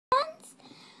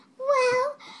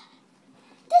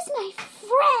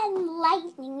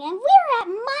Lightning, and we're at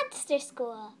Monster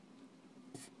School.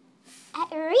 At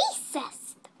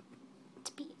recess,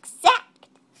 to be exact.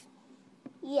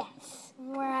 Yes,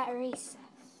 we're at recess.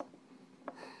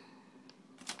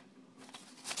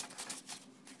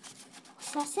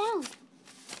 What's that sound?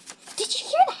 Did you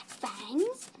hear that,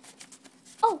 Fangs?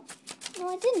 Oh, no,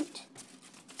 I didn't.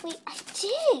 Wait, I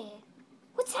did.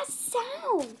 What's that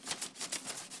sound?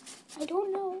 I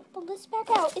don't know, but let's back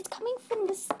out. It's coming from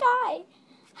the sky.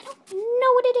 I don't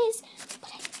know what it is, but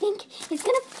I think it's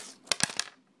gonna fall.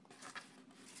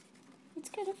 It's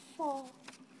gonna fall.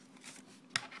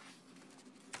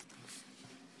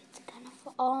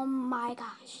 Oh my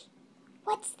gosh.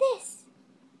 What's this?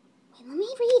 Wait, let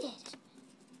me read it.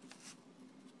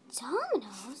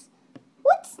 Dominoes?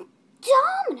 What's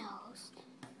dominoes?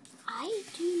 I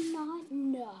do not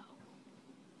know.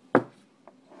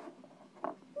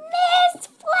 Miss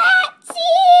Flatteeth!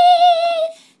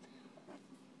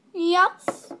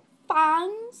 Yes,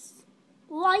 Fangs?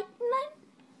 Lightning?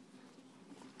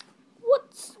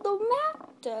 What's the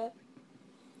matter?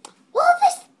 Well,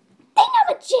 this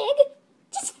thingamajig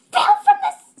just fell from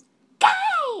the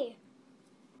sky!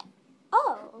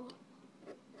 Oh.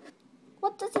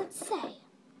 What does it say?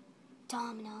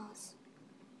 Dominoes.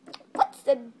 What's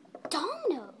the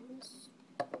dominoes?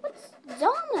 What's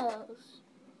dominoes?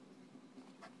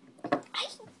 I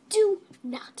do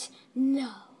not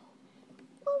know.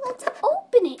 Well, let's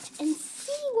open it and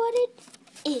see what it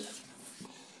is.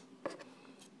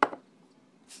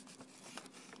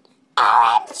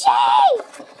 OMG!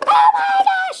 Oh my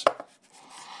gosh!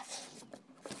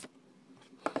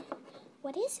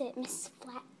 What is it, Miss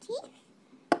Flatteeth?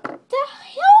 The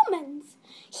humans!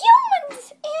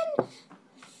 Humans in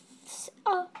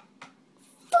a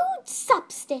food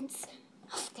substance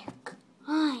of their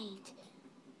kind.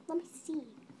 Let me see.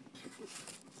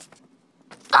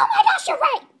 Oh my gosh, you're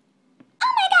right!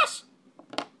 Oh my gosh!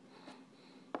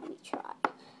 Let me try.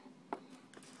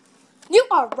 You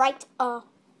are right,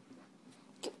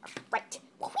 You are right.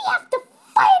 Well, we have to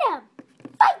fight him!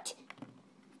 Fight!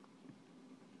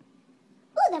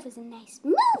 Oh, that was a nice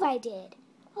move I did.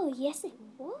 Oh, yes, it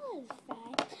was,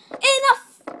 Fang.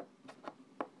 Enough!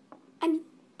 I mean,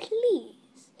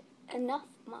 please. Enough,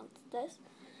 monsters.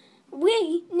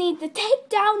 We need to take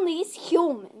down these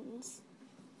humans.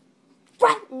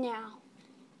 Right now.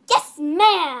 Yes,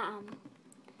 ma'am.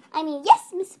 I mean,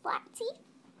 yes, Miss Flatteeth.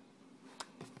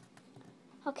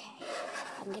 Okay,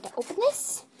 I'm going to open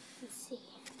this. Let's see.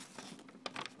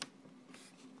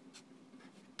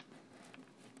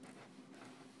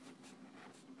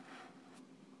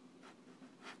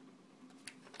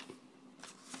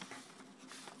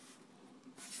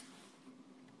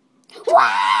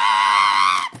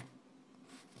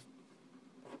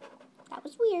 That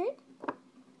was weird.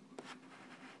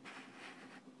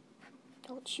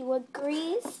 Don't you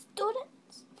agree,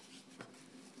 students?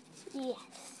 Yes,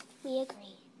 we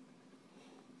agree.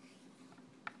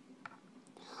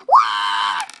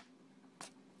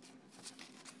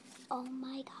 Oh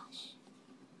my gosh.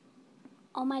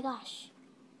 Oh my gosh.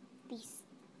 These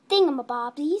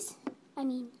thingamabobbies, I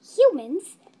mean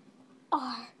humans,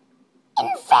 are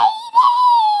invading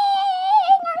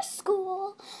our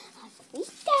school. I'm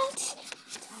freaked out.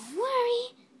 Don't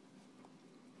worry.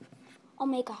 Oh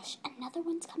my gosh, another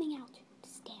one's coming out.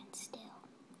 Stand still.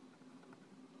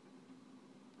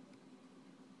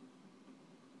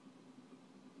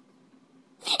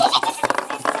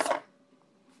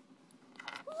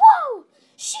 Whoa!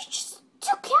 She just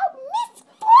took out Miss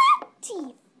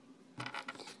Flatteeth.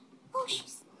 Oh,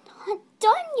 she's not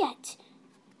done yet.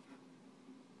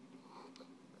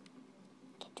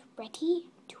 Get ready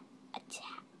to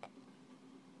attack.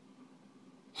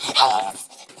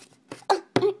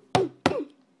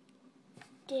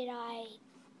 Did I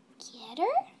get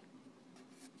her?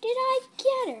 Did I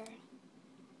get her?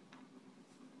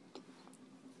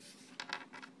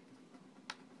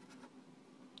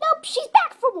 Nope, she's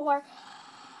back for more.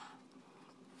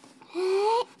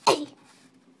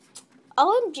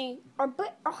 OMG, our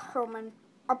bit of Herman.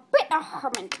 Our bit of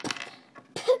Herman.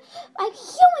 Like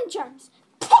human germs.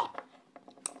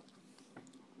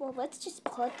 Well, let's just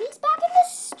put these back in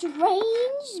this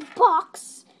strange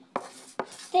box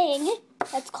thing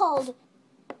that's called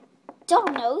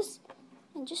dominoes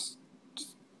and just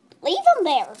leave them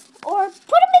there or put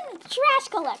them in the trash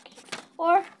collector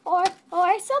or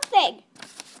something.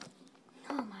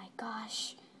 Oh my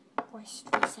gosh, worst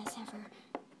recess ever.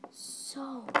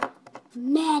 So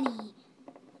many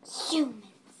humans.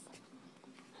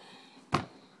 I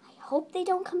hope they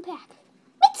don't come back.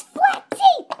 Miss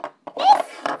Flatteeth! Miss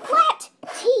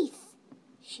Flatteeth!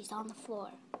 She's on the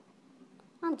floor.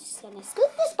 I'm just gonna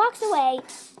scoot this box away.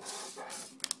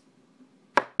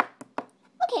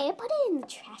 Okay, I put it in the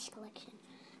trash collection.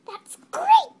 That's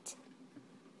great!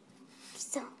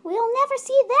 So, we'll never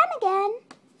see them again.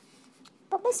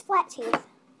 But Miss Flattooth,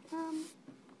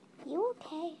 you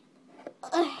okay?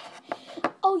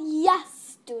 Oh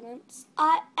yes, students,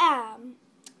 I am.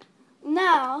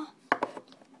 Now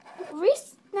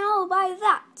by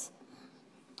that,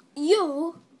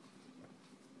 you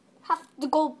have to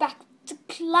go back to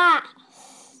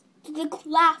the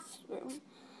classroom,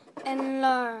 and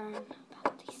learn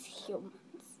about these humans.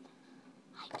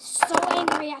 I'm so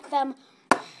angry at them.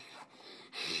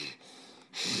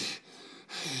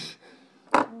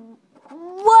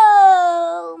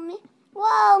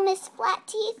 Whoa, Miss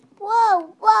Flatteeth.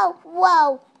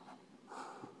 Whoa.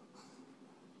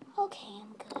 Okay,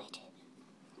 I'm good.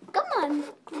 Come on,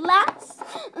 class,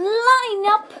 line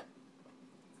up.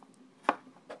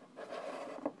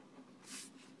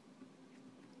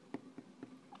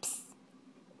 Psst.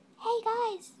 Hey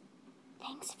guys,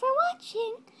 thanks for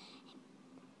watching.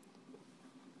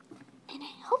 And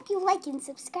I hope you like and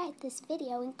subscribe this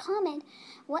video and comment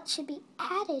what should be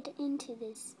added into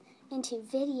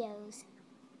videos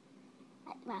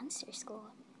at Monster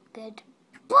School.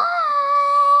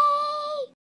 Goodbye!